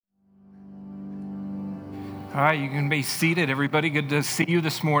All right, you can be seated, everybody. Good to see you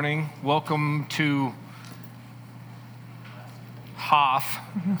this morning. Welcome to Hoth,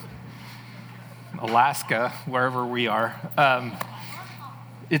 Alaska, wherever we are.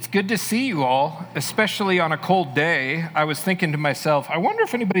 It's good to see you all, especially on a cold day. I was thinking to myself, I wonder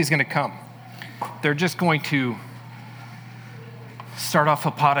if anybody's going to come. They're just going to start off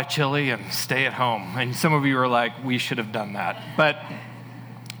a pot of chili and stay at home. And some of you are like, we should have done that. But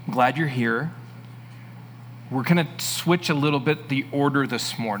I'm glad you're here. We're going to switch a little bit the order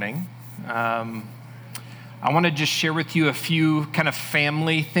this morning. I want to just share with you a few kind of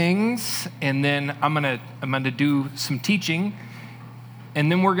family things, and then I'm going to do some teaching,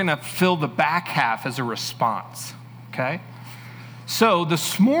 and then we're going to fill the back half as a response. Okay? So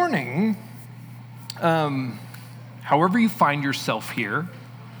this morning, however you find yourself here,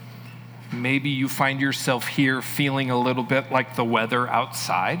 maybe you find yourself here feeling a little bit like the weather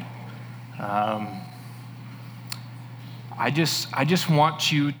outside. I just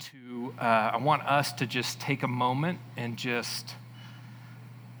want you to, I want us to just take a moment and just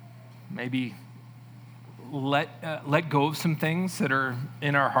maybe let go of some things that are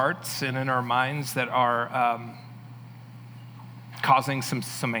in our hearts and in our minds that are causing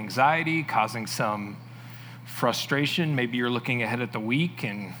some anxiety, causing some frustration. Maybe you're looking ahead at the week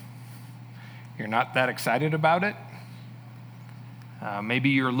and you're not that excited about it.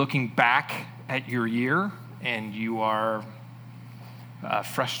 Maybe you're looking back at your year and you are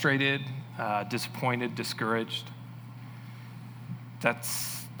frustrated, disappointed, discouraged.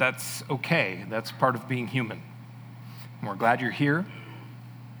 That's okay. That's part of being human. And we're glad you're here.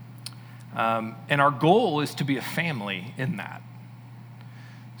 And our goal is to be a family in that.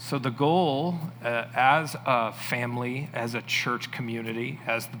 So the goal as a family, as a church community,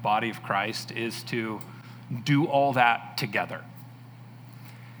 as the body of Christ, is to do all that together.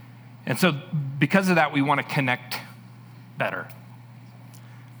 And so because of that, we want to connect better.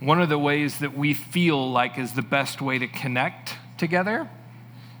 One of the ways that we feel like is the best way to connect together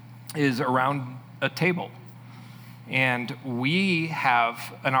is around a table. And we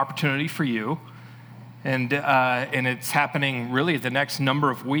have an opportunity for you, and it's happening really the next number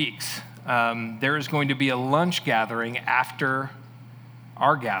of weeks. There is going to be a lunch gathering after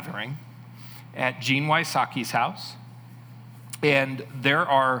our gathering at Gene Wysocki's house. And there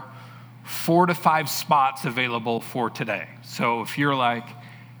are 4 to 5 spots available for today. So if you're like,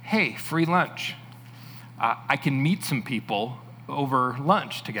 hey, free lunch, I can meet some people over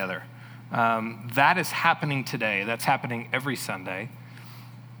lunch together. That is happening today. That's happening every Sunday.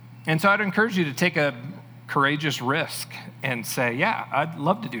 And so I'd encourage you to take a courageous risk and say, yeah, I'd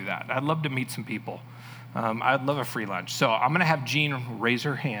love to do that. I'd love to meet some people. I'd love a free lunch. So I'm going to have Jean raise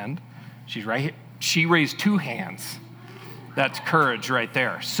her hand. She's right here. She raised 2 hands. That's courage right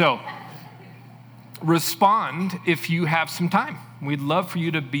there. So respond if you have some time. We'd love for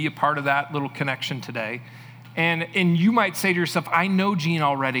you to be a part of that little connection today. And you might say to yourself, I know Gene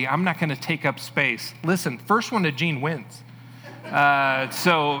already. I'm not going to take up space. Listen, first one to Gene wins.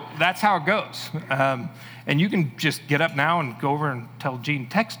 So that's how it goes. And you can just get up now and go over and tell Gene,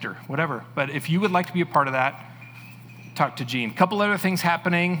 text her, whatever. But if you would like to be a part of that, talk to Gene. A couple other things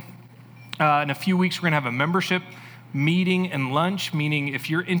happening. In a few weeks, we're going to have a membership meeting and lunch, meaning if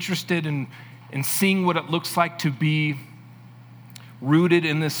you're interested in seeing what it looks like to be rooted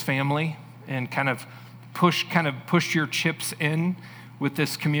in this family and kind of push your chips in with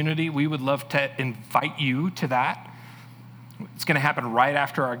this community, we would love to invite you to that. It's going to happen right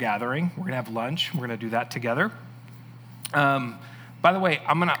after our gathering. We're going to have lunch. We're going to do that together. By the way,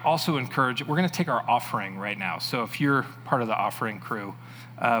 I'm going to also encourage, we're going to take our offering right now. So if you're part of the offering crew,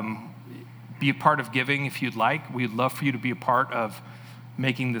 be a part of giving if you'd like. We'd love for you to be a part of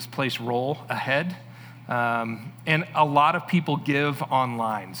making this place roll ahead. And a lot of people give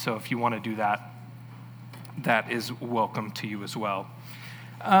online. So if you want to do that, that is welcome to you as well.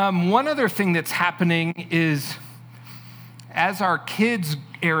 One other thing that's happening is as our kids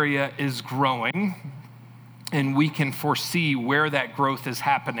area is growing, and we can foresee where that growth is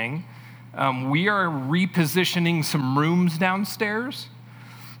happening, we are repositioning some rooms downstairs,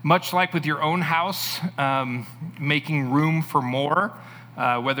 much like with your own house, making room for more.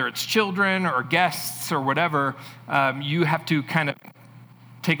 Whether it's children or guests or whatever, you have to kind of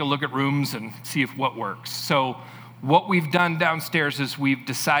take a look at rooms and see if what works. So what we've done downstairs is we've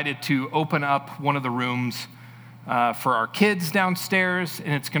decided to open up one of the rooms for our kids downstairs,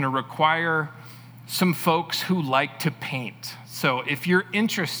 and it's going to require some folks who like to paint. So if you're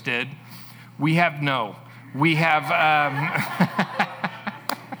interested, we have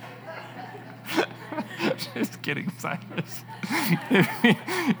just Just kidding, Cyrus.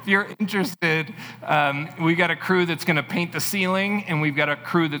 If you're interested, we've got a crew that's going to paint the ceiling, and we've got a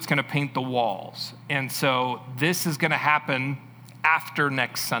crew that's going to paint the walls. And so this is going to happen after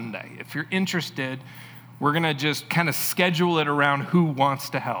next Sunday. If you're interested, we're going to just kind of schedule it around who wants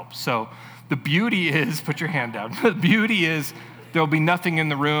to help. So the beauty is, put your hand down. The beauty is there'll be nothing in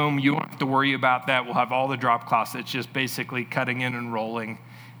the room. You won't have to worry about that. We'll have all the drop cloths. It's just basically cutting in and rolling.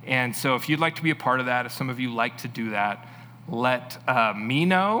 And so if you'd like to be a part of that, if some of you like to do that, let me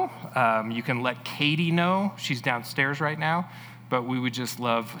know. You can let Katie know. She's downstairs right now. But we would just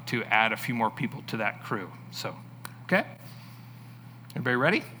love to add a few more people to that crew. So, okay? Everybody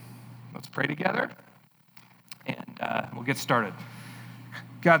ready? Let's pray together. And we'll get started.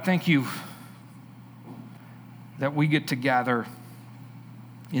 God, thank you that we get to gather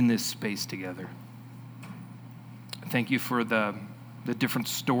in this space together. Thank you for the different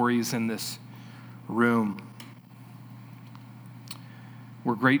stories in this room.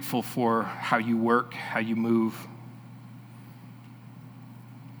 We're grateful for how you work, how you move.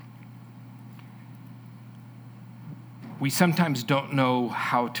 We sometimes don't know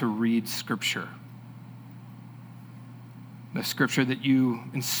how to read Scripture. The Scripture that you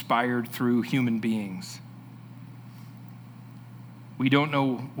inspired through human beings. We don't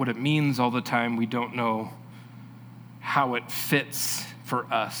know what it means all the time. We don't know how it fits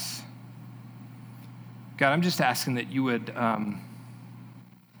for us. God, I'm just asking that you would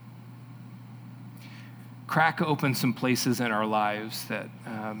crack open some places in our lives that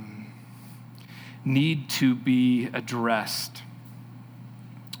need to be addressed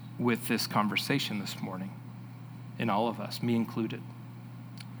with this conversation this morning. In all of us, me included.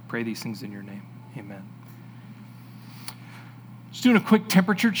 Pray these things in your name. Amen. Just doing a quick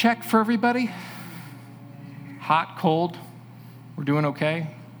temperature check for everybody. Hot, cold. We're doing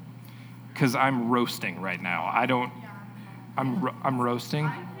okay? Because I'm roasting right now. I'm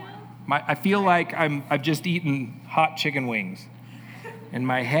roasting. I feel like I've just eaten hot chicken wings. And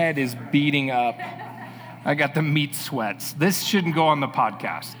my head is beating up. I got the meat sweats. This shouldn't go on the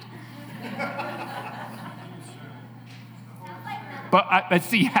podcast. But I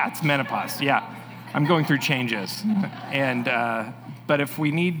see, yeah, it's menopause. Yeah, I'm going through changes. And but if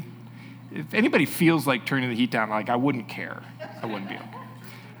anybody feels like turning the heat down, like I wouldn't care. I wouldn't be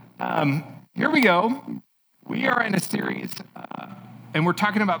okay. Here we go. We are in a series, and we're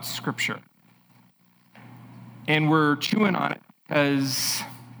talking about Scripture. And we're chewing on it because,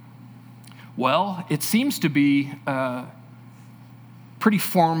 well, it seems to be a pretty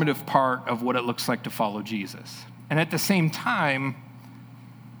formative part of what it looks like to follow Jesus. And at the same time,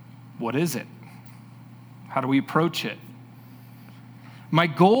 what is it? How do we approach it? Our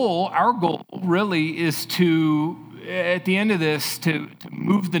goal really is to, at the end of this, to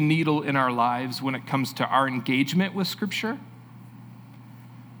move the needle in our lives when it comes to our engagement with Scripture.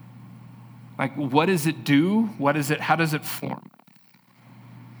 Like, what does it do? How does it form?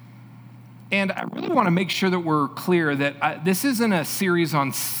 And I really want to make sure that we're clear that this isn't a series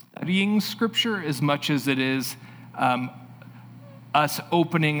on studying Scripture as much as it is us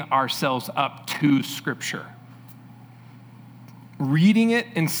opening ourselves up to Scripture. Reading it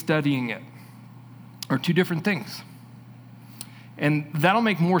and studying it are two different things. And that'll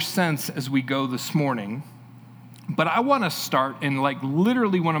make more sense as we go this morning. But I want to start in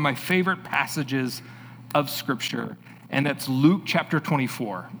literally one of my favorite passages of Scripture, and that's Luke chapter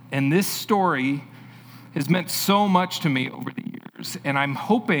 24. And this story has meant so much to me over the years. And I'm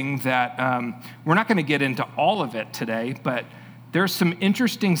hoping that we're not going to get into all of it today, but there's some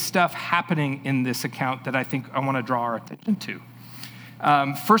interesting stuff happening in this account that I think I want to draw our attention to.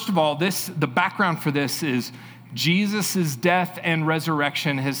 First of all, the background for this is Jesus' death and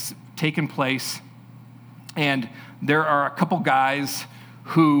resurrection has taken place, and there are a couple guys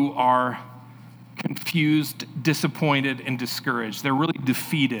who are confused, disappointed, and discouraged. They're really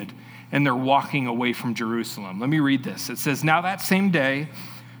defeated, and they're walking away from Jerusalem. Let me read this. It says, "Now that same day,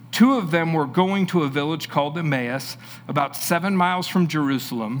 two of them were going to a village called Emmaus, about 7 miles from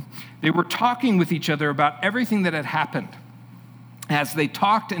Jerusalem. They were talking with each other about everything that had happened. As they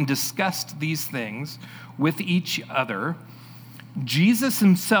talked and discussed these things with each other, Jesus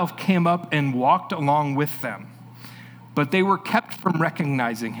himself came up and walked along with them, but they were kept from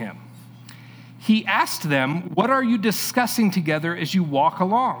recognizing him. He asked them, 'What are you discussing together as you walk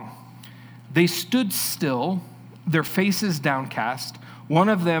along?' They stood still, their faces downcast. One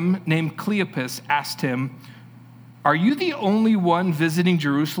of them, named Cleopas, asked him, 'Are you the only one visiting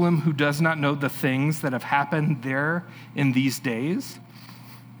Jerusalem who does not know the things that have happened there in these days?'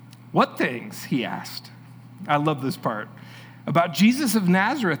 'What things?' he asked. I love this part. About Jesus of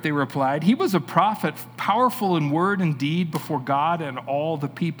Nazareth, they replied, he was a prophet, powerful in word and deed before God and all the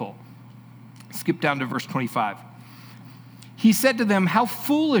people. Skip down to verse 25. He said to them, how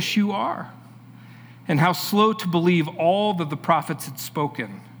foolish you are, and how slow to believe all that the prophets had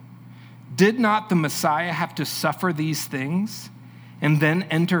spoken. Did not the Messiah have to suffer these things and then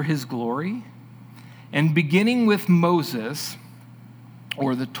enter his glory? And beginning with Moses,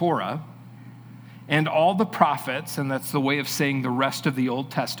 or the Torah, and all the prophets, and that's the way of saying the rest of the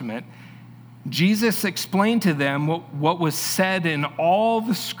Old Testament, Jesus explained to them what was said in all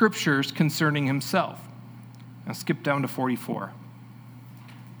the scriptures concerning himself. Now skip down to 44.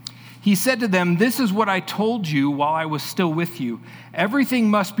 He said to them, this is what I told you while I was still with you. Everything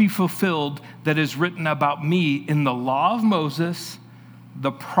must be fulfilled that is written about me in the law of Moses,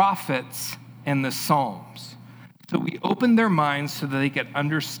 the prophets, and the Psalms. So we opened their minds so that they could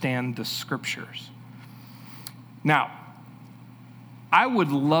understand the scriptures. Now, I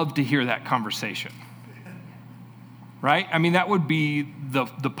would love to hear that conversation, right? I mean, that would be the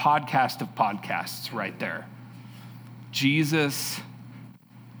podcast of podcasts right there. Jesus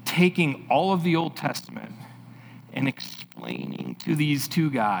taking all of the Old Testament and explaining to these two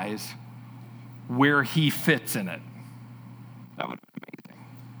guys where he fits in it. That would be amazing.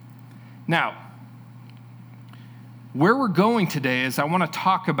 Now, where we're going today is I want to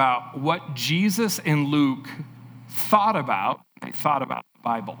talk about what Jesus and Luke thought about. They thought about the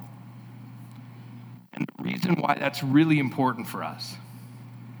Bible. And the reason why that's really important for us.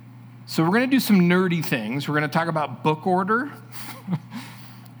 So we're going to do some nerdy things. We're going to talk about book order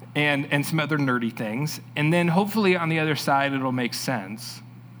and some other nerdy things. And then hopefully on the other side, it'll make sense.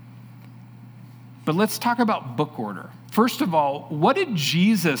 But let's talk about book order. First of all, what did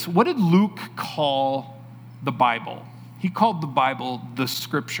Luke call the Bible? He called the Bible the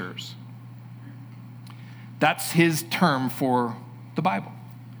Scriptures. That's his term for the Bible.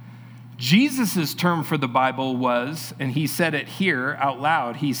 Jesus' term for the Bible was, and he said it here out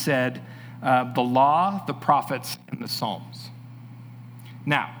loud, he said, the law, the prophets, and the Psalms.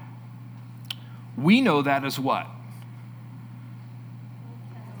 Now, we know that as what?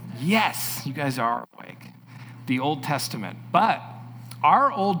 Yes, you guys are awake. The Old Testament. But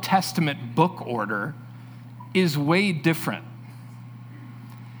our Old Testament book order is way different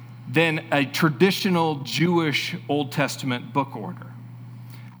than a traditional Jewish Old Testament book order.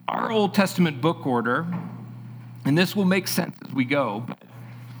 Our Old Testament book order, and this will make sense as we go, but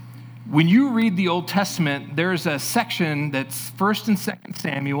when you read the Old Testament, there's a section that's 1st and 2nd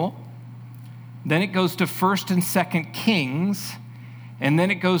Samuel, then it goes to 1st and 2nd Kings, and then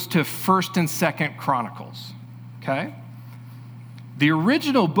it goes to 1st and 2nd Chronicles, okay? The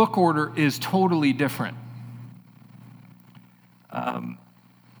original book order is totally different.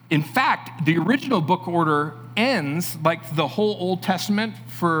 In fact, the original book order ends, like the whole Old Testament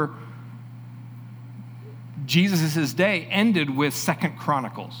for Jesus' day ended with 2nd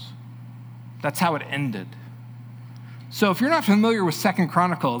Chronicles. That's how it ended. So if you're not familiar with 2nd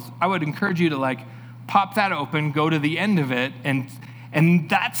Chronicles, I would encourage you to pop that open, go to the end of it, and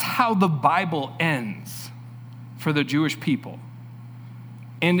that's how the Bible ends for the Jewish people.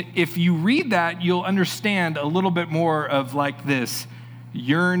 And if you read that, you'll understand a little bit more of this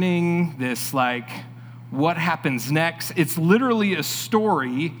yearning, this what happens next. It's literally a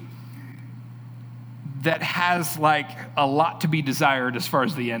story that has a lot to be desired as far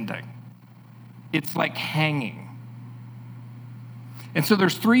as the ending. It's like hanging. And so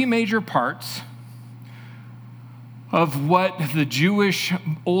there's 3 major parts of what the Jewish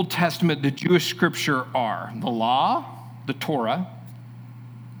Old Testament, the Jewish scripture are. The law, the Torah,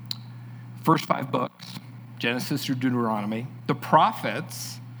 first 5 books, Genesis through Deuteronomy. The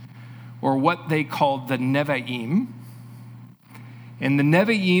prophets, or what they called the Nevi'im. And the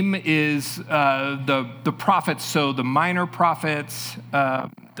Nevi'im is the prophets, so the minor prophets,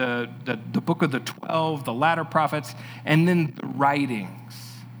 the book of the 12, the latter prophets, and then the writings.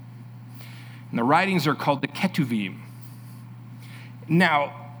 And the writings are called the Ketuvim.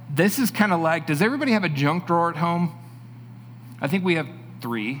 Now, this is kind of does everybody have a junk drawer at home? I think we have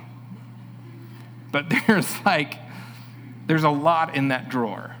 3. But there's a lot in that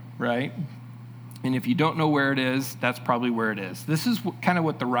drawer, right? And if you don't know where it is, that's probably where it is. This is kind of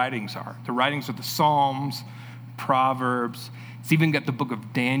what the writings are. The writings are the Psalms, Proverbs. It's even got the book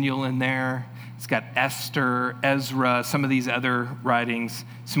of Daniel in there. It's got Esther, Ezra, some of these other writings,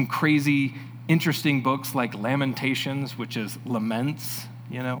 some crazy, interesting books like Lamentations, which is laments,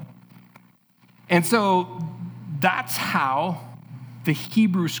 And so that's how the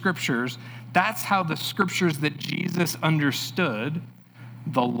Hebrew scriptures, that's how the scriptures that Jesus understood,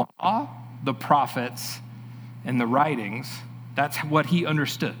 the law, the prophets, and the writings, That's what he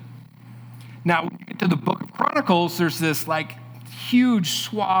understood. Now, when you get to the book of Chronicles, there's this like huge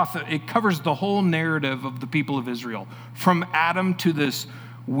swath. It covers the whole narrative of the people of Israel, from Adam to this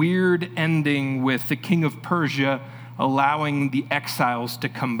weird ending with the king of Persia allowing the exiles to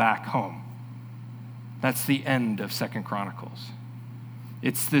come back home. That's the end of 2 Chronicles.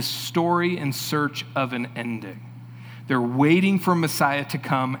 It's this story in search of an ending. They're waiting for Messiah to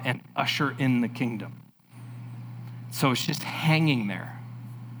come and usher in the kingdom. So it's just hanging there.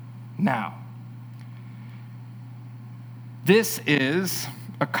 Now, this is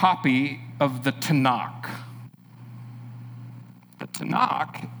a copy of the Tanakh. The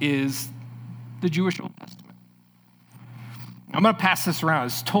Tanakh is the Jewish Old Testament. I'm going to pass this around.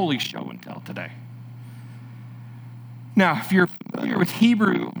 It's totally show and tell today. Now, if you're familiar with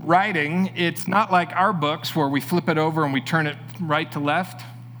Hebrew writing, it's not like our books where we flip it over and we turn it right to left.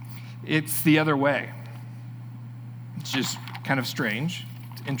 It's the other way. It's just kind of strange.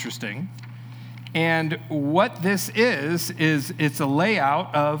 It's interesting. And what this is it's a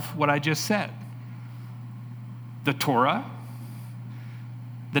layout of what I just said. The Torah,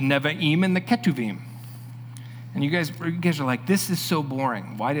 the Nevi'im, and the Ketuvim. And you guys are like, this is so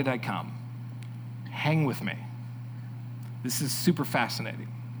boring. Why did I come? Hang with me. This is super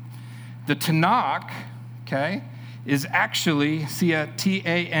fascinating. The Tanakh, okay, is actually, see a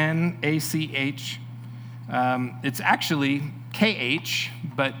T-A-N-A-C-H. It's actually K-H,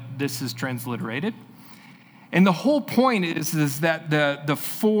 but this is transliterated. And the whole point is that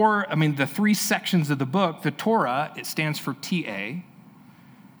the three sections of the book, the Torah, it stands for T-A.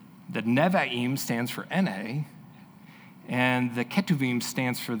 The Nevi'im stands for N-A. And the Ketuvim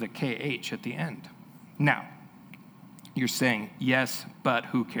stands for the K-H at the end. Now, you're saying, yes, but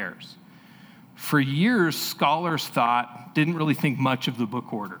who cares? For years, scholars didn't really think much of the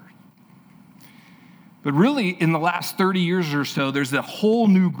book order. But really, in the last 30 years or so, there's a whole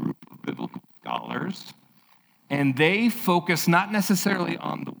new group of biblical scholars, and they focus not necessarily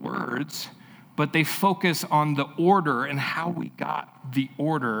on the words, but they focus on the order and how we got the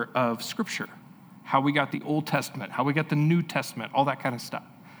order of Scripture, how we got the Old Testament, how we got the New Testament, all that kind of stuff.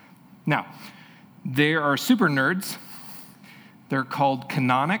 Now, there are super nerds. They're called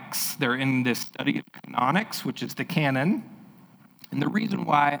canonics. They're in this study of canonics, which is the canon. And the reason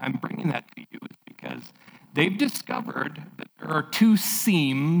why I'm bringing that to you is because they've discovered that there are two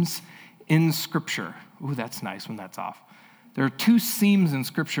seams in Scripture. Ooh, that's nice when that's off. There are two seams in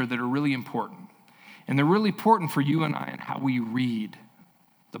Scripture that are really important. And they're really important for you and I and how we read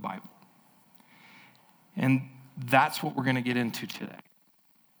the Bible. And that's what we're going to get into today.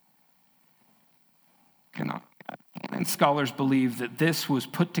 Canon scholars believe that this was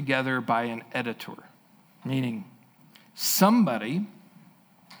put together by an editor, meaning somebody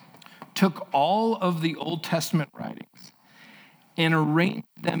took all of the Old Testament writings and arranged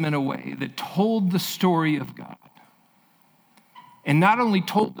them in a way that told the story of God. And not only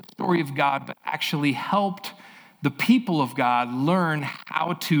told the story of God, but actually helped the people of God learn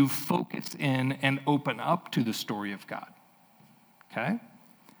how to focus in and open up to the story of God. Okay?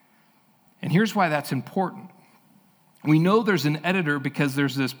 And here's why that's important. We know there's an editor because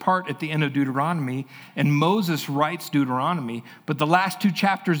there's this part at the end of Deuteronomy, and Moses writes Deuteronomy, but the last two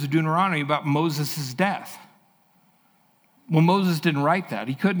chapters of Deuteronomy about Moses' death. Well, Moses didn't write that.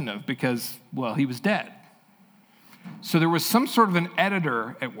 He couldn't have because, well, he was dead. So there was some sort of an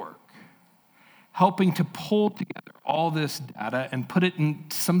editor at work helping to pull together all this data and put it in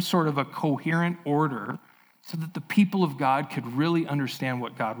some sort of a coherent order so that the people of God could really understand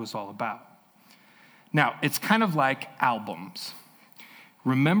what God was all about. Now, it's kind of like albums.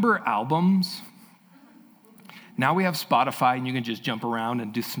 Remember albums? Now we have Spotify and you can just jump around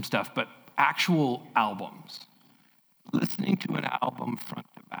and do some stuff, but actual albums. Listening to an album front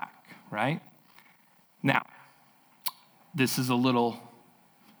to back, right? Now, this is a little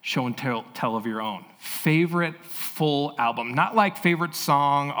show and tell of your own. Favorite full album. Not like favorite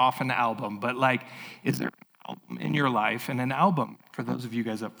song off an album, but like, is there an album in your life? And an album, for those of you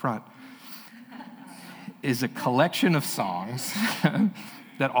guys up front, is a collection of songs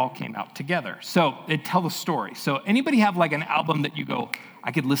that all came out together. So it tell the story. So anybody have like an album that you go,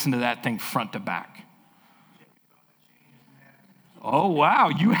 I could listen to that thing front to back? Oh, wow,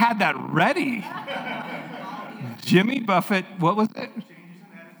 you had that ready. Jimmy Buffett, what was it?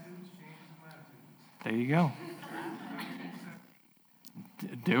 There you go.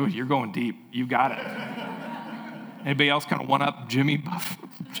 Dude, you're going deep. You got it. Anybody else kind of one up Jimmy Buffett?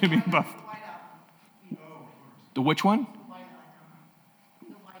 Jimmy Buffett. The which one?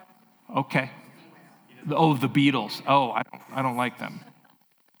 Okay. The Beatles. Oh, I don't like them.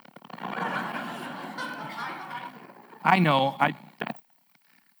 I know, I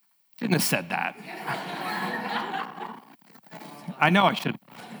shouldn't have said that. I know I should.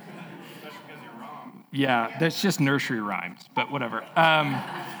 Yeah, that's just nursery rhymes, but whatever.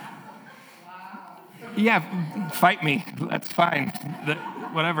 Yeah, fight me. That's fine.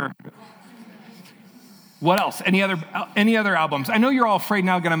 Whatever. What else? Any other albums? I know you're all afraid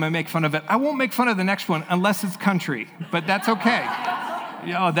now I'm going to make fun of it. I won't make fun of the next one unless it's country, but that's okay.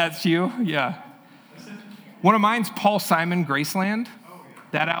 Oh, that's you? Yeah. One of mine's Paul Simon, Graceland.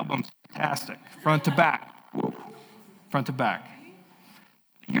 That album's fantastic, front to back. Whoa. Front to back.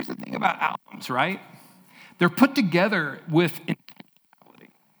 Here's the thing about albums, right? They're put together with intentionality.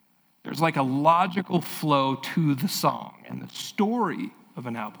 There's like a logical flow to the song and the story of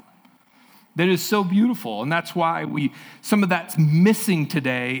an album that is so beautiful. And that's why some of that's missing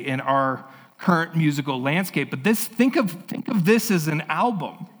today in our current musical landscape. But think of this as an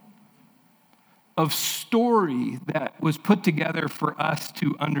album of story that was put together for us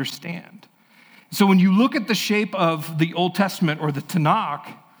to understand. So when you look at the shape of the Old Testament or the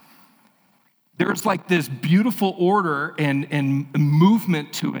Tanakh, there's like this beautiful order and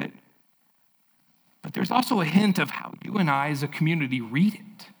movement to it. But there's also a hint of how you and I as a community read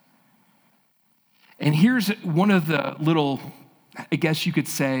it. And here's one of the little, I guess you could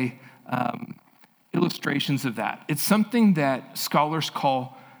say, illustrations of that. It's something that scholars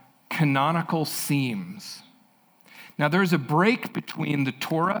call canonical themes. Now, there's a break between the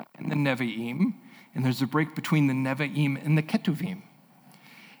Torah and the Nevi'im, and there's a break between the Nevi'im and the Ketuvim.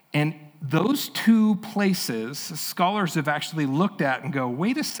 And those two places, scholars have actually looked at and go,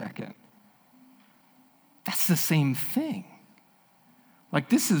 wait a second, that's the same thing. Like,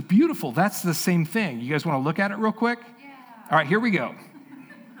 this is beautiful. That's the same thing. You guys want to look at it real quick? Yeah. All right, here we go.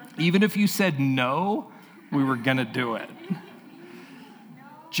 Even if you said no, we were going to do it. No.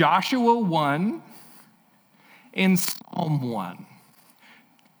 Joshua 1 and Psalm 1.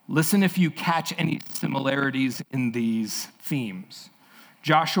 Listen if you catch any similarities in these themes.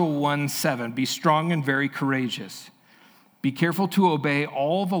 Joshua 1:7, be strong and very courageous. Be careful to obey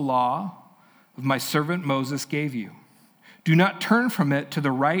all the law of my servant Moses gave you. Do not turn from it to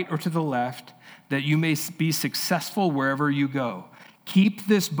the right or to the left, that you may be successful wherever you go. Keep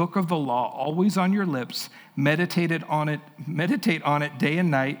this book of the law always on your lips. Meditate on it day and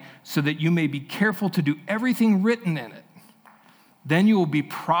night, so that you may be careful to do everything written in it. Then you will be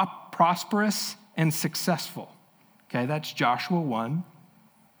prosperous and successful. Okay, that's Joshua 1.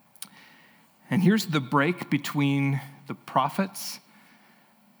 And here's the break between the prophets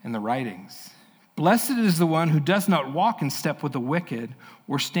and the writings. Blessed is the one who does not walk in step with the wicked,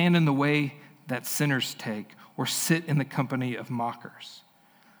 or stand in the way that sinners take, or sit in the company of mockers,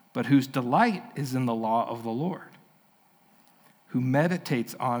 but whose delight is in the law of the Lord, who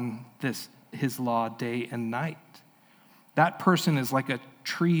meditates on his law day and night. That person is like a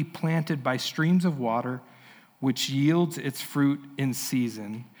tree planted by streams of water, which yields its fruit in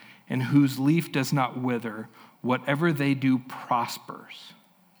season, and whose leaf does not wither. Whatever they do prospers.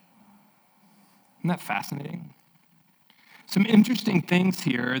 Isn't that fascinating? Some interesting things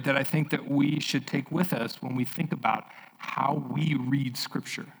here that I think that we should take with us when we think about how we read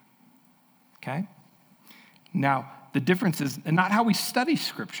Scripture. Okay? Now, the difference is not how we study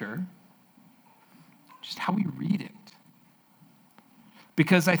Scripture, just how we read it.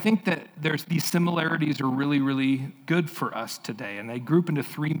 Because I think that these similarities are really, really good for us today, and they group into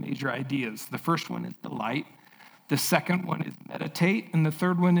three major ideas. The first one is delight, the second one is meditate, and the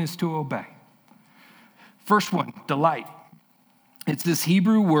third one is to obey. First one, delight. It's this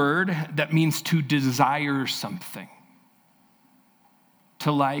Hebrew word that means to desire something,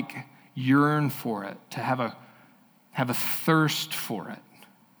 to like yearn for it, to have a thirst for it.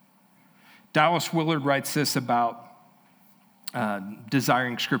 Dallas Willard writes this about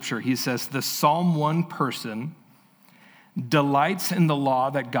desiring Scripture. He says, the Psalm 1 person delights in the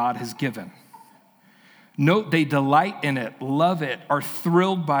law that God has given. Note, they delight in it, love it, are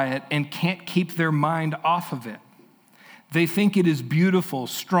thrilled by it, and can't keep their mind off of it. They think it is beautiful,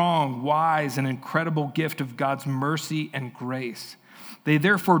 strong, wise, and incredible gift of God's mercy and grace. They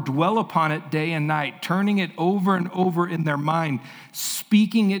therefore dwell upon it day and night, turning it over and over in their mind,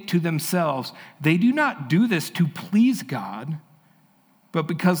 speaking it to themselves. They do not do this to please God, but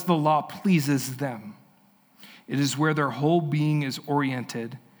because the law pleases them. It is where their whole being is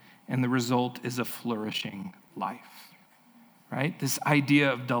oriented, and the result is a flourishing life. Right? This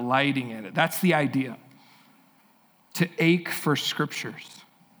idea of delighting in it. That's the idea. To ache for Scriptures.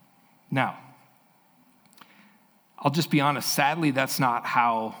 Now, I'll just be honest, sadly, that's not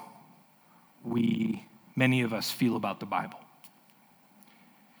how many of us feel about the Bible.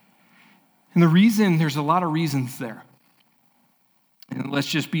 And there's a lot of reasons there. And let's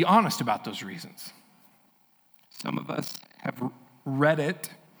just be honest about those reasons. Some of us have read it,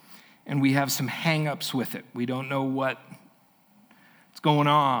 and we have some hang-ups with it. We don't know what's going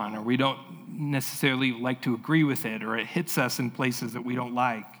on, or we don't necessarily like to agree with it, or it hits us in places that we don't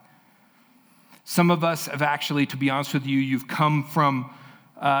like. Some of us have actually, to be honest with you, you've come from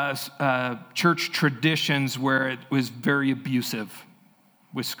church traditions where it was very abusive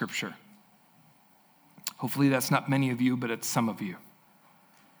with Scripture. Hopefully that's not many of you, but it's some of you.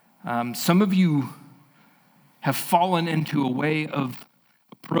 Some of you have fallen into a way of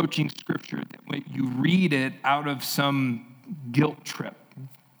approaching Scripture that when you read it out of some guilt trip.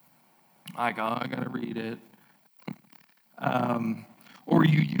 Like, oh, I got to read it. Or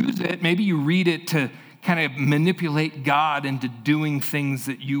you use it, maybe you read it to kind of manipulate God into doing things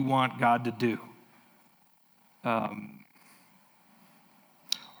that you want God to do.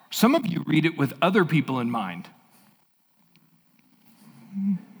 Some of you read it with other people in mind.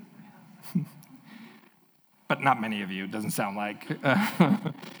 But not many of you, it doesn't sound like.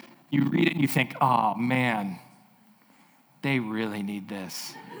 You read it and you think, oh man, they really need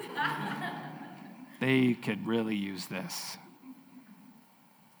this. They could really use this.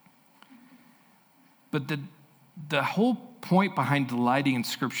 But the whole point behind delighting in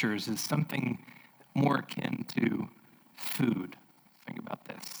Scriptures is something more akin to food. Think about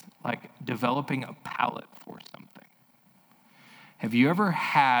this, like developing a palate for something. Have you ever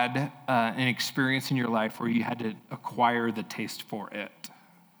had an experience in your life where you had to acquire the taste for it?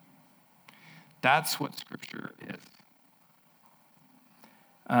 That's what Scripture is.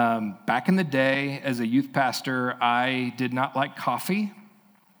 Back in the day, as a youth pastor, I did not like coffee.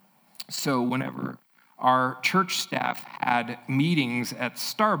 So whenever our church staff had meetings at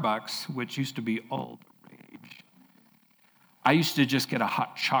Starbucks, which used to be all the rage, I used to just get a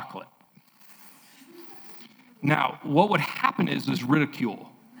hot chocolate. Now, what would happen is ridicule.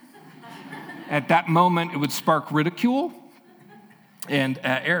 At that moment, it would spark ridicule. And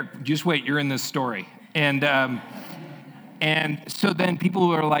Eric, just wait, you're in this story. And so then people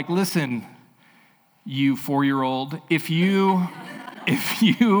were like, listen, you 4-year-old, if you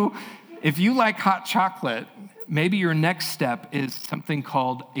like hot chocolate, maybe your next step is something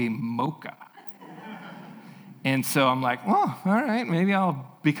called a mocha. And so I'm like, well, all right, maybe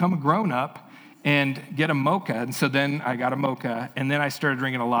I'll become a grown-up and get a mocha. And so then I got a mocha, and then I started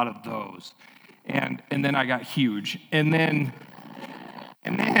drinking a lot of those. And then I got huge. And then,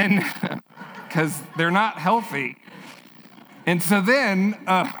 because they're not healthy. And so then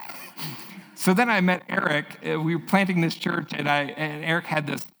I met Eric. We were planting this church, and Eric had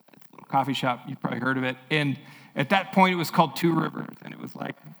this little coffee shop. You've probably heard of it. And at that point, it was called Two Rivers, and it was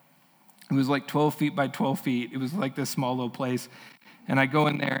like 12 feet by 12 feet. It was like this small little place. And I go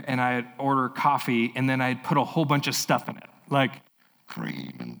in there, and I'd order coffee, and then I'd put a whole bunch of stuff in it, like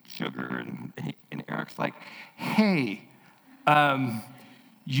cream and sugar. And Eric's like, hey,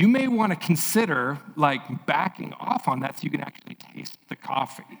 you may want to consider like backing off on that so you can actually taste the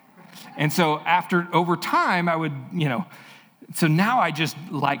coffee. And so over time, I would, so now I just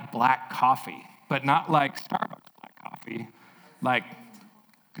like black coffee, but not like Starbucks black coffee, like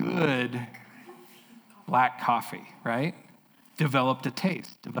good black coffee, right? Developed a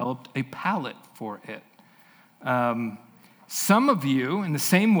taste, developed a palate for it. Some of you, in the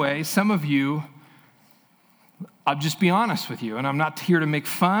same way, I'll just be honest with you, and I'm not here to make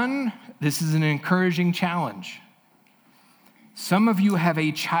fun. This is an encouraging challenge. Some of you have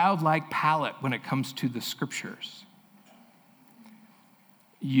a childlike palate when it comes to the Scriptures.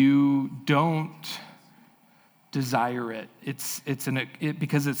 You don't desire it.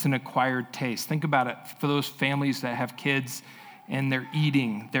 Because it's an acquired taste. Think about it. For those families that have kids and they're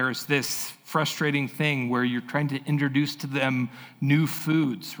eating, there's this frustrating thing where you're trying to introduce to them new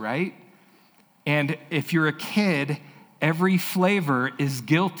foods, right? And if you're a kid, every flavor is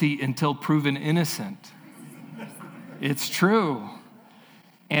guilty until proven innocent. It's true.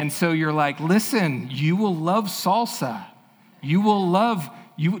 And so you're like, listen, you will love salsa.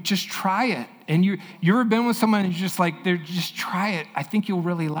 You just try it. And you ever been with someone and you're just like, just try it. I think you'll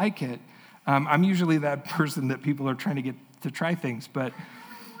really like it. I'm usually that person that people are trying to get to try things, but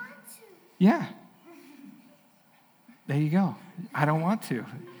yeah. There you go. I don't want to.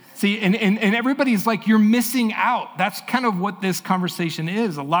 See, and everybody's like, you're missing out. That's kind of what this conversation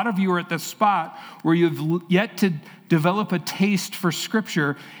is. A lot of you are at this spot where you've yet to develop a taste for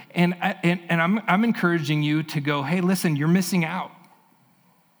Scripture, and I'm encouraging you to go, hey, listen, you're missing out.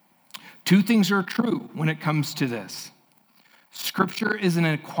 Two things are true when it comes to this. Scripture is an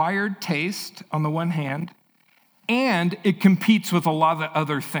acquired taste on the one hand, and it competes with a lot of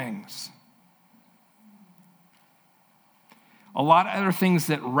other things. a lot of other things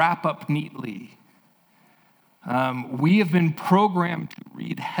that wrap up neatly. We have been programmed to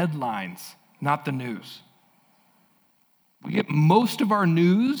read headlines, not the news. We get most of our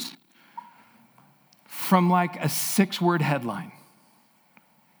news from like a 6-word headline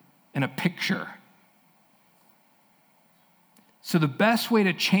and a picture. So the best way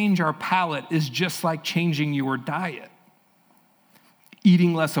to change our palate is just like changing your diet.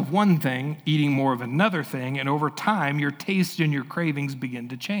 Eating less of one thing, eating more of another thing, and over time, your taste and your cravings begin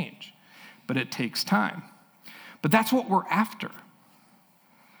to change. But it takes time. But that's what we're after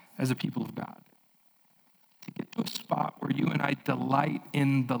as a people of God. To get to a spot where you and I delight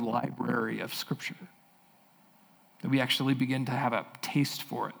in the library of Scripture. That we actually begin to have a taste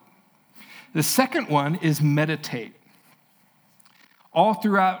for it. The second one is meditate. All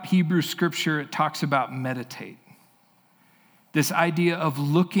throughout Hebrew Scripture, it talks about meditate. This idea of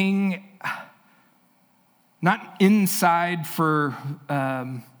looking not inside for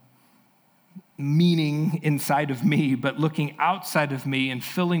meaning inside of me, but looking outside of me and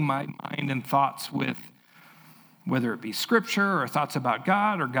filling my mind and thoughts with whether it be Scripture or thoughts about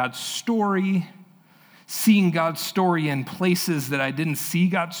God or God's story, seeing God's story in places that I didn't see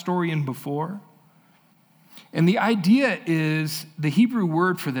God's story in before. And the idea is, the Hebrew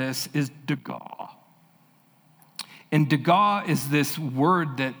word for this is dagah. And dagah is this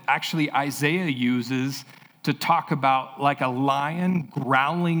word that actually Isaiah uses to talk about like a lion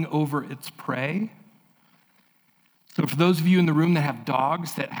growling over its prey. So for those of you in the room that have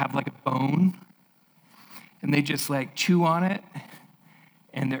dogs that have like a bone, and they just like chew on it,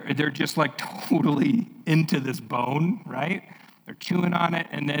 and they're just like totally into this bone, right? They're chewing on it,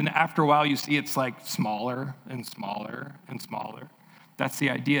 and then after a while you see it's like smaller and smaller and smaller. That's the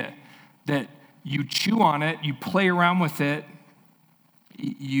idea, that you chew on it, you play around with it,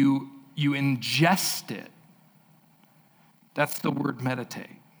 you ingest it. That's the word meditate.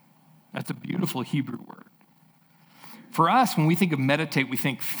 That's a beautiful Hebrew word. For us, when we think of meditate, we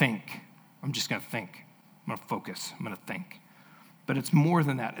think. I'm just going to think. I'm going to focus. I'm going to think. But it's more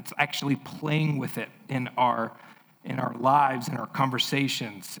than that. It's actually playing with it in our lives, in our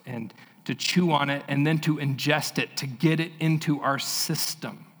conversations, and to chew on it and then to ingest it, to get it into our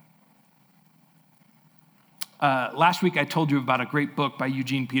system. Last week I told you about a great book by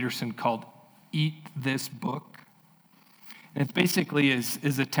Eugene Peterson called Eat This Book. And it's basically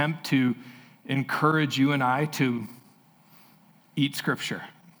his attempt to encourage you and I to eat Scripture.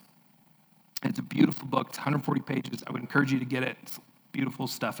 It's a beautiful book. It's 140 pages. I would encourage you to get it. It's beautiful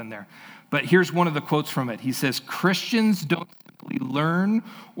stuff in there. But here's one of the quotes from it. He says, Christians don't simply learn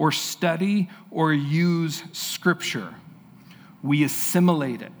or study or use Scripture. We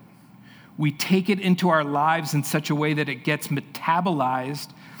assimilate it. We take it into our lives in such a way that it gets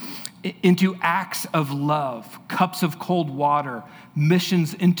metabolized into acts of love, cups of cold water,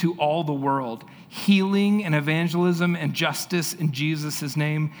 missions into all the world, healing and evangelism and justice in Jesus'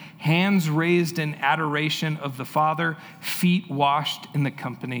 name, hands raised in adoration of the Father, feet washed in the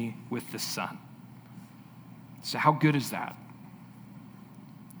company with the Son. So how good is that?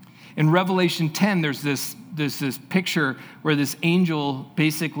 In Revelation 10, there's this picture where this angel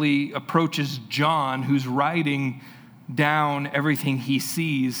basically approaches John, who's writing down everything he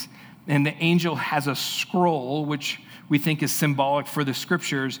sees. And the angel has a scroll, which we think is symbolic for the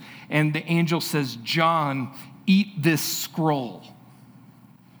Scriptures. And the angel says, John, eat this scroll.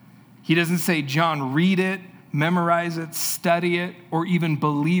 He doesn't say, John, read it, memorize it, study it, or even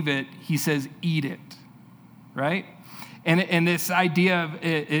believe it. He says, eat it, right? And this idea of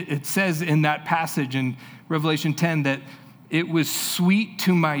it says in that passage in Revelation 10 that it was sweet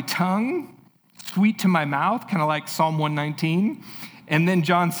to my tongue, sweet to my mouth, kind of like Psalm 119. And then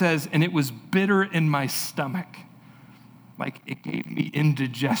John says, and it was bitter in my stomach. Like it gave me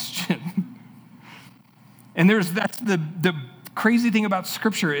indigestion. And that's the crazy thing about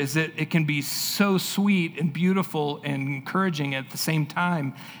Scripture is that it can be so sweet and beautiful and encouraging at the same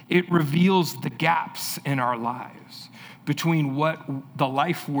time. It reveals the gaps in our lives between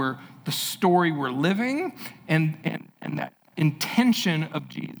the story we're living and that intention of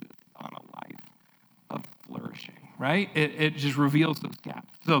Jesus on a life of flourishing, right? It just reveals those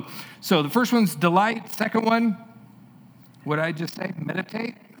gaps. So the first one's delight. Second one, what did I just say?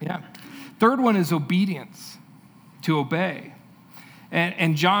 Meditate? Yeah. Third one is obedience, to obey.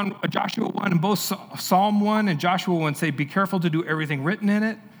 And Joshua 1, and both Psalm 1 and Joshua 1 say, be careful to do everything written in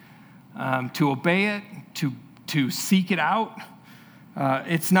it, to obey it, to seek it out.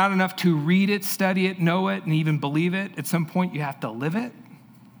 It's not enough to read it, study it, know it, and even believe it. At some point, you have to live it.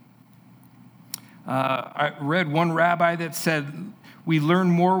 I read one rabbi that said, we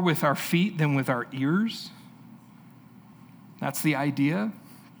learn more with our feet than with our ears. That's the idea.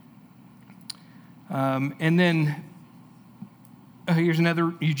 And then here's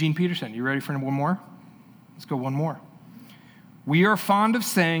another Eugene Peterson. You ready for one more? Let's go one more. We are fond of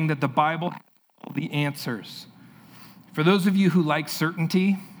saying that the Bible has all the answers. For those of you who like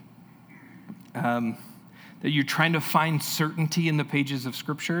certainty, that you're trying to find certainty in the pages of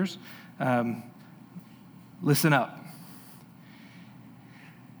scriptures, listen up.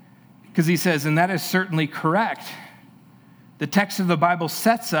 Because he says, and that is certainly correct. The text of the Bible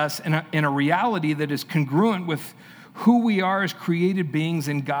sets us in a reality that is congruent with who we are as created beings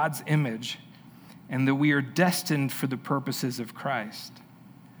in God's image, and that we are destined for the purposes of Christ.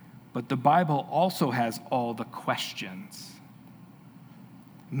 But the Bible also has all the questions,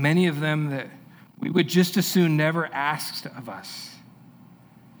 many of them that we would just as soon never ask of us,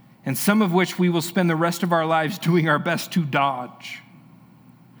 and some of which we will spend the rest of our lives doing our best to dodge.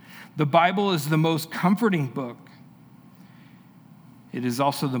 The Bible is the most comforting book. It is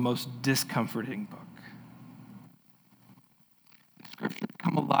also the most discomforting book. The scriptures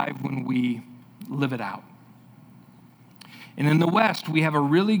come alive when we live it out. And in the West, we have a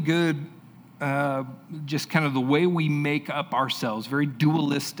really good, just kind of the way we make up ourselves, very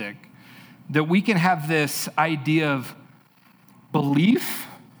dualistic, that we can have this idea of belief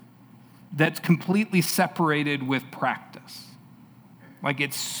that's completely separated with practice. Like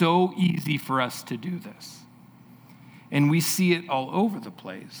it's so easy for us to do this. And we see it all over the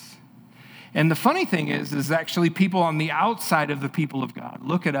place. And the funny thing is actually people on the outside of the people of God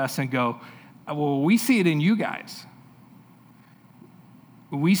look at us and go, well, we see it in you guys.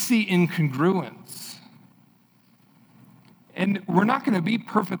 We see incongruence. And we're not going to be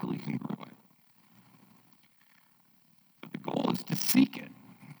perfectly congruent. But the goal is to seek it,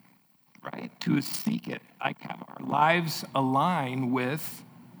 right? To seek it. Like have our lives align with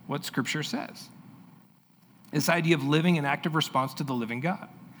what Scripture says. This idea of living in active response to the living God.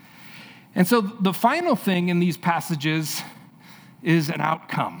 And so the final thing in these passages is an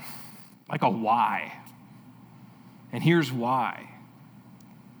outcome, like a why. And here's why.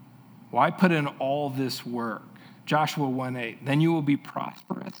 Why put in all this work? Joshua 1:8, then you will be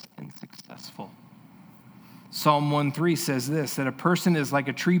prosperous and successful. Psalm 1:3 says this, that a person is like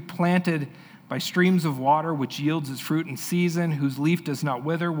a tree planted by streams of water, which yields its fruit in season, whose leaf does not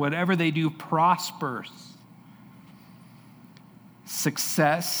wither. Whatever they do prospers.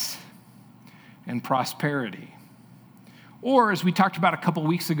 Success and prosperity. Or, as we talked about a couple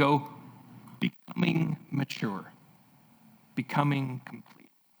weeks ago, becoming mature, becoming complete.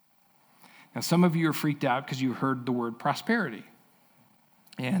 Now, some of you are freaked out because you heard the word prosperity.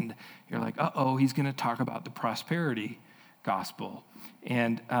 And you're like, uh-oh, he's going to talk about the prosperity gospel.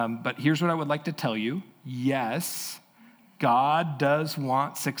 And but here's what I would like to tell you. Yes, God does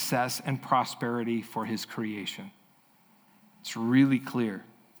want success and prosperity for his creation. It's really clear.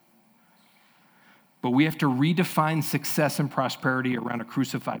 But we have to redefine success and prosperity around a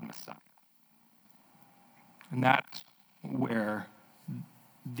crucified Messiah. And that's where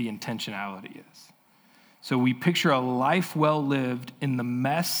the intentionality is. So we picture a life well lived in the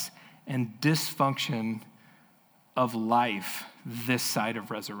mess and dysfunction of life this side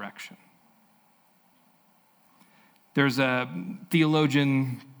of resurrection. There's a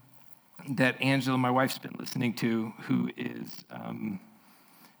theologian that Angela, my wife's been listening to, who is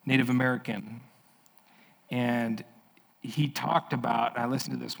Native American. And he talked about, I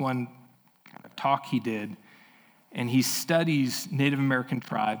listened to this one kind of talk he did, and he studies Native American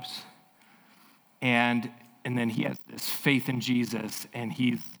tribes, and then he has this faith in Jesus, and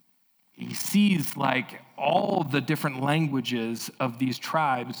he sees like all the different languages of these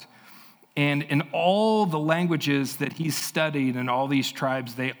tribes. And in all the languages that he's studied in all these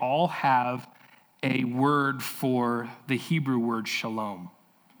tribes, they all have a word for the Hebrew word shalom.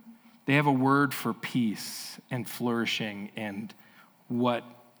 They have a word for peace and flourishing and what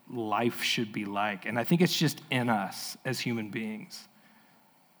life should be like. And I think it's just in us as human beings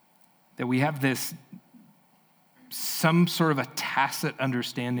that we have this, some sort of a tacit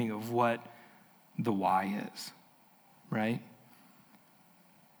understanding of what the why is, right?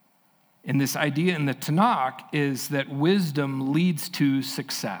 And this idea in the Tanakh is that wisdom leads to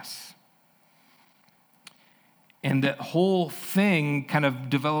success. And that whole thing kind of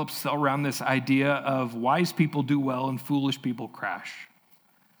develops around this idea of wise people do well and foolish people crash.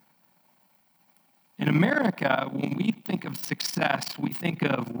 In America, when we think of success, we think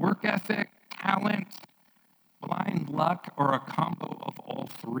of work ethic, talent, blind luck, or a combo of all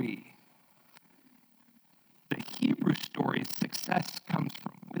three. The Hebrew story, success comes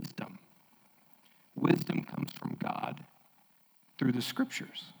from wisdom. Wisdom comes from God through the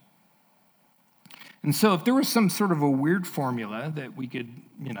scriptures. And so if there was some sort of a weird formula that we could,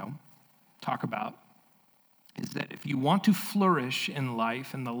 talk about, is that if you want to flourish in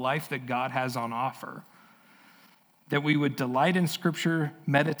life and the life that God has on offer, that we would delight in Scripture,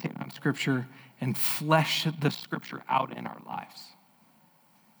 meditate on Scripture, and flesh the Scripture out in our lives.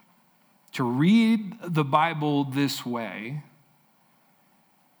 To read the Bible this way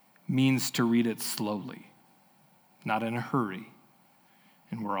means to read it slowly, not in a hurry.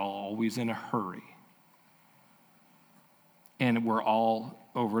 And we're all always in a hurry. And we're all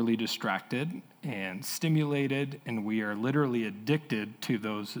overly distracted and stimulated, and we are literally addicted to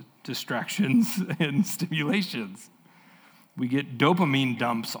those distractions and stimulations. We get dopamine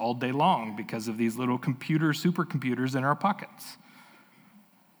dumps all day long because of these little supercomputers in our pockets.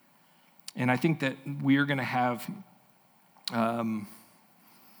 And I think that we are going to have,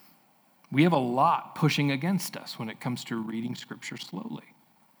 we have a lot pushing against us when it comes to reading Scripture slowly.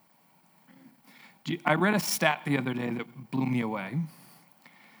 I read a stat the other day that blew me away.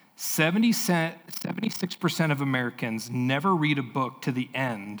 76% of Americans never read a book to the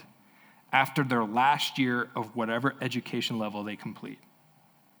end after their last year of whatever education level they complete.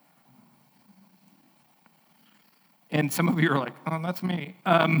 And some of you are like, oh, that's me.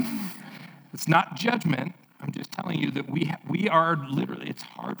 It's not judgment. I'm just telling you that we are literally, it's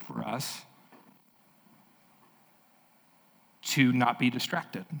hard for us to not be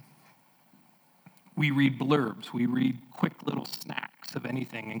distracted. We read blurbs. We read quick little snacks of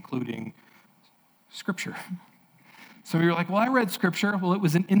anything, including Scripture. Some of you are like, well, I read Scripture. Well, it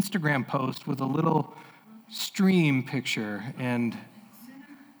was an Instagram post with a little stream picture and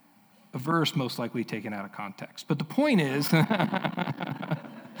a verse most likely taken out of context. But the point is,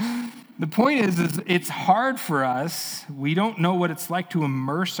 it's hard for us. We don't know what it's like to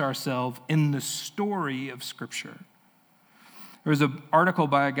immerse ourselves in the story of Scripture. There was an article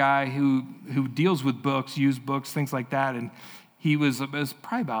by a guy who deals with books, used books, things like that, and it was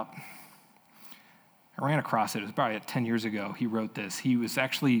probably about, I ran across it, it was probably 10 years ago, he wrote this. He was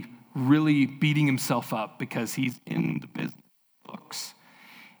actually really beating himself up because he's in the business of books,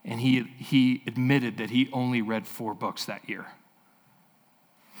 and he admitted that he only read 4 books that year.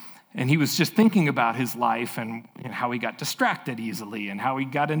 And he was just thinking about his life and how he got distracted easily and how he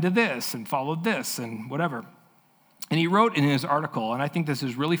got into this and followed this and whatever. And he wrote in his article, and I think this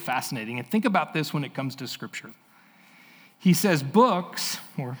is really fascinating, and think about this when it comes to Scripture. He says books,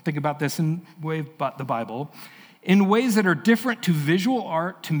 or think about this in way about the Bible, in ways that are different to visual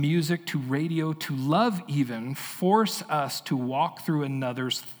art, to music, to radio, to love even, force us to walk through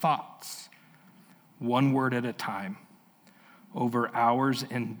another's thoughts, one word at a time, over hours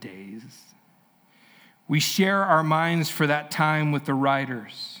and days. We share our minds for that time with the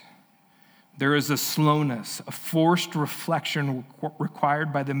writers. There is a slowness, a forced reflection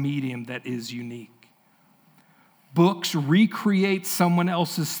required by the medium that is unique. Books recreate someone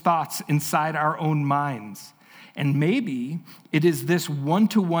else's thoughts inside our own minds. And maybe it is this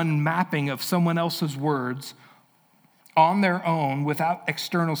one-to-one mapping of someone else's words on their own without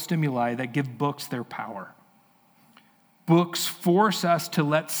external stimuli that give books their power. Books force us to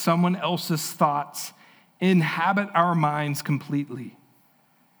let someone else's thoughts inhabit our minds completely.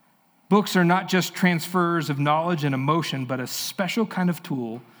 Books are not just transfers of knowledge and emotion, but a special kind of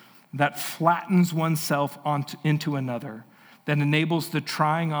tool that flattens oneself into another, that enables the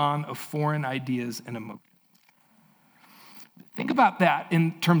trying on of foreign ideas and emotions. Think about that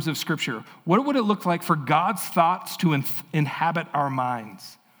in terms of Scripture. What would it look like for God's thoughts to inhabit our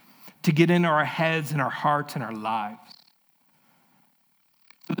minds, to get into our heads and our hearts and our lives?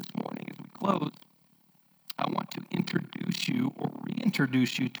 So this morning, as we close, I want to introduce you or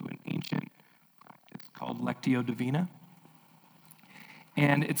reintroduce you to an ancient practice called Lectio Divina.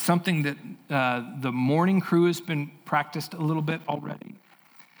 And it's something that the morning crew has been practiced a little bit already.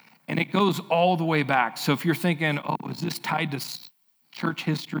 And it goes all the way back. So if you're thinking, oh, is this tied to church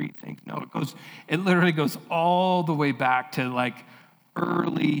history? No, it literally goes all the way back to like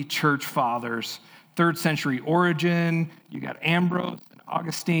early church fathers, 3rd century Origen, you got Ambrose and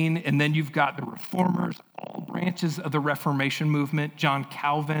Augustine, and then you've got the Reformers, all branches of the Reformation movement, John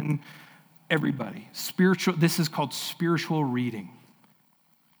Calvin, everybody. This is called spiritual reading.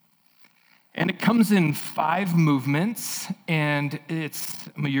 And it comes in 5 movements, and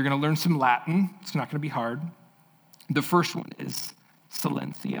you're going to learn some Latin. It's not going to be hard. The first one is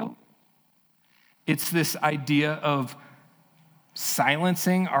silencio. It's this idea of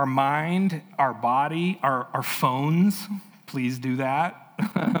silencing our mind, our body, our phones. Please do that.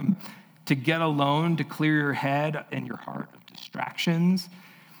 To get alone, to clear your head and your heart of distractions,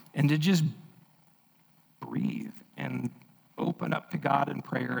 and to just breathe and open up to God in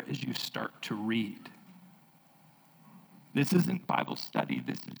prayer as you start to read. This isn't Bible study,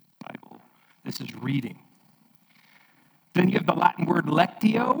 this is Bible. This is reading. Then you have the Latin word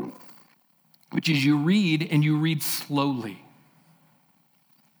lectio, which is you read and you read slowly.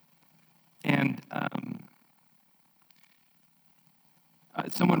 And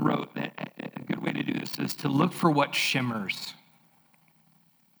someone wrote that a good way to do this is to look for what shimmers.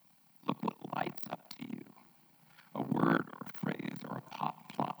 Look what lights up to you. A word or a phrase or a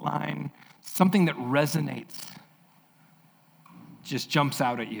plot line, something that resonates, just jumps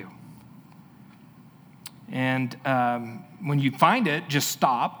out at you. And when you find it, just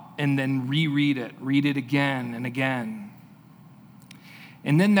stop and then reread it. Read it again and again.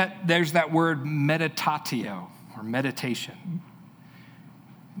 And then there's that word meditatio, or meditation.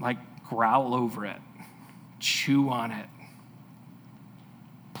 Like growl over it, chew on it,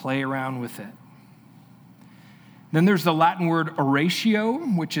 play around with it. Then there's the Latin word oratio,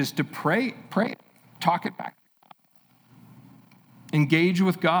 which is to pray, talk it back. Engage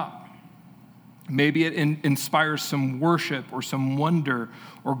with God. Maybe it inspires some worship or some wonder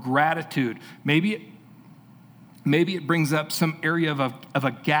or gratitude. Maybe it brings up some area of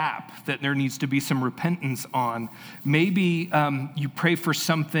a gap that there needs to be some repentance on. Maybe you pray for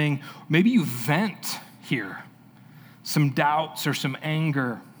something. Maybe you vent here, some doubts or some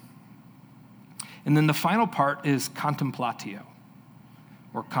anger. And then the final part is contemplatio,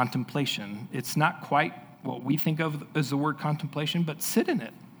 or contemplation. It's not quite what we think of as the word contemplation, but sit in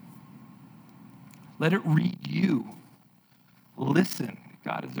it. Let it read you. Listen.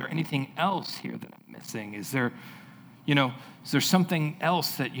 God, is there anything else here that I'm missing? Is there something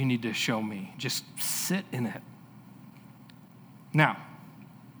else that you need to show me? Just sit in it. Now,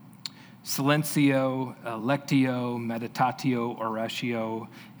 silencio, lectio, meditatio, oratio,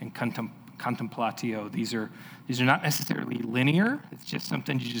 and contemplatio. These are not necessarily linear. It's just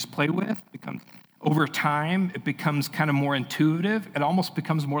something you just play with. It becomes, over time, it becomes kind of more intuitive. It almost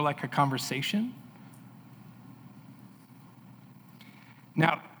becomes more like a conversation.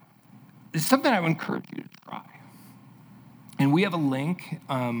 Now, this is something I would encourage you to try. And we have a link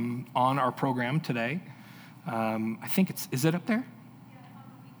on our program today. I think is it up there?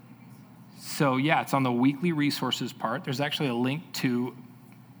 So yeah, it's on the weekly resources part. There's actually a link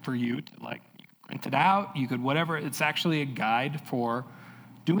for you to, like, you could print it out, you could whatever. It's actually a guide for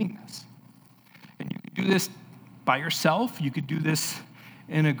doing this. And you could do this by yourself. You could do this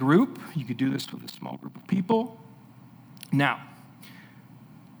in a group. You could do this with a small group of people. Now,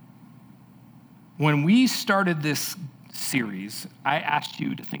 when we started this series, I asked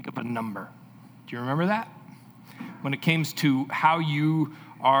you to think of a number. Do you remember that? When it came to how you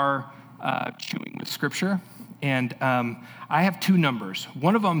are chewing with Scripture. And I have two numbers.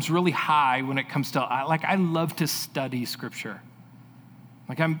 One of them's really high when it comes to, I love to study Scripture.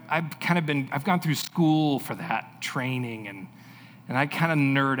 Like I've gone through school for that training, and I kind of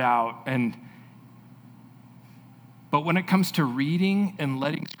nerd out. But when it comes to reading and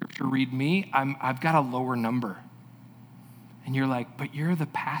letting Scripture read me, I've got a lower number. And you're like, but you're the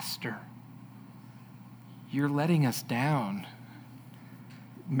pastor. You're letting us down.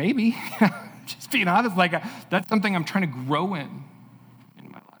 Maybe. Just being honest, that's something I'm trying to grow in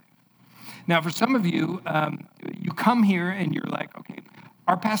my life. Now, for some of you, you come here and you're like, okay,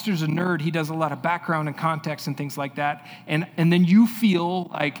 our pastor's a nerd. He does a lot of background and context and things like that. And then you feel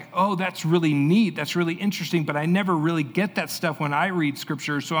like, oh, that's really neat. That's really interesting. But I never really get that stuff when I read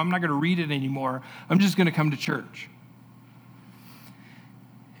Scripture, so I'm not going to read it anymore. I'm just going to come to church.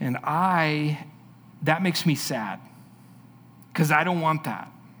 And that makes me sad, because I don't want that.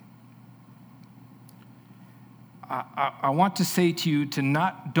 I want to say to you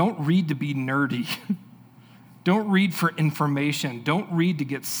don't read to be nerdy. Don't read for information. Don't read to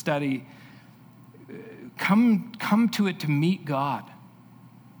get study. Come to it to meet God.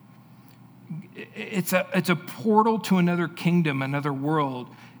 It's a portal to another kingdom, another world,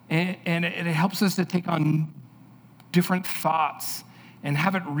 and it helps us to take on different thoughts and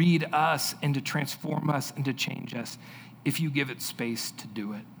have it read us and to transform us and to change us if you give it space to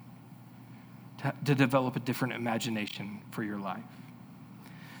do it, to develop a different imagination for your life.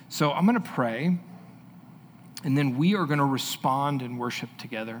 So I'm going to pray, and then we are going to respond and worship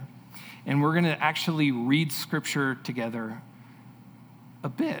together. And we're going to actually read Scripture together a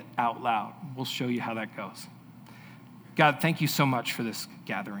bit out loud. We'll show you how that goes. God, thank you so much for this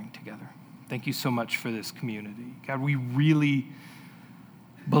gathering together. Thank you so much for this community. God, we really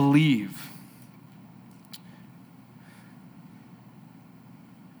believe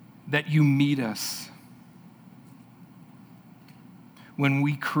that you meet us when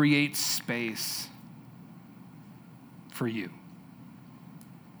we create space for you.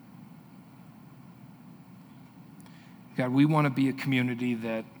 God, we want to be a community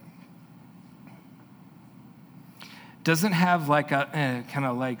that doesn't have like a kind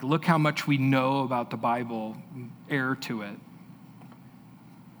of like, look how much we know about the Bible air to it.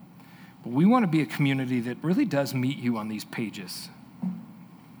 But we want to be a community that really does meet you on these pages.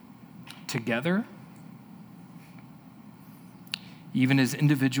 Together, even as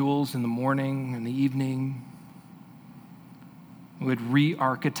individuals in the morning and the evening, we would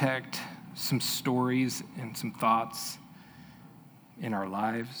re-architect some stories and some thoughts in our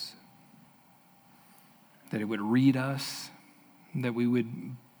lives, that it would read us, that we would,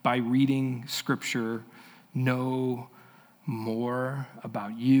 by reading Scripture, know more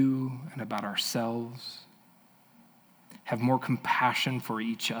about you and about ourselves, have more compassion for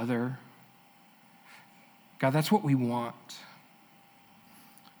each other. God, that's what we want.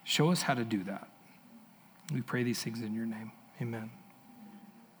 Show us how to do that. We pray these things in your name. Amen.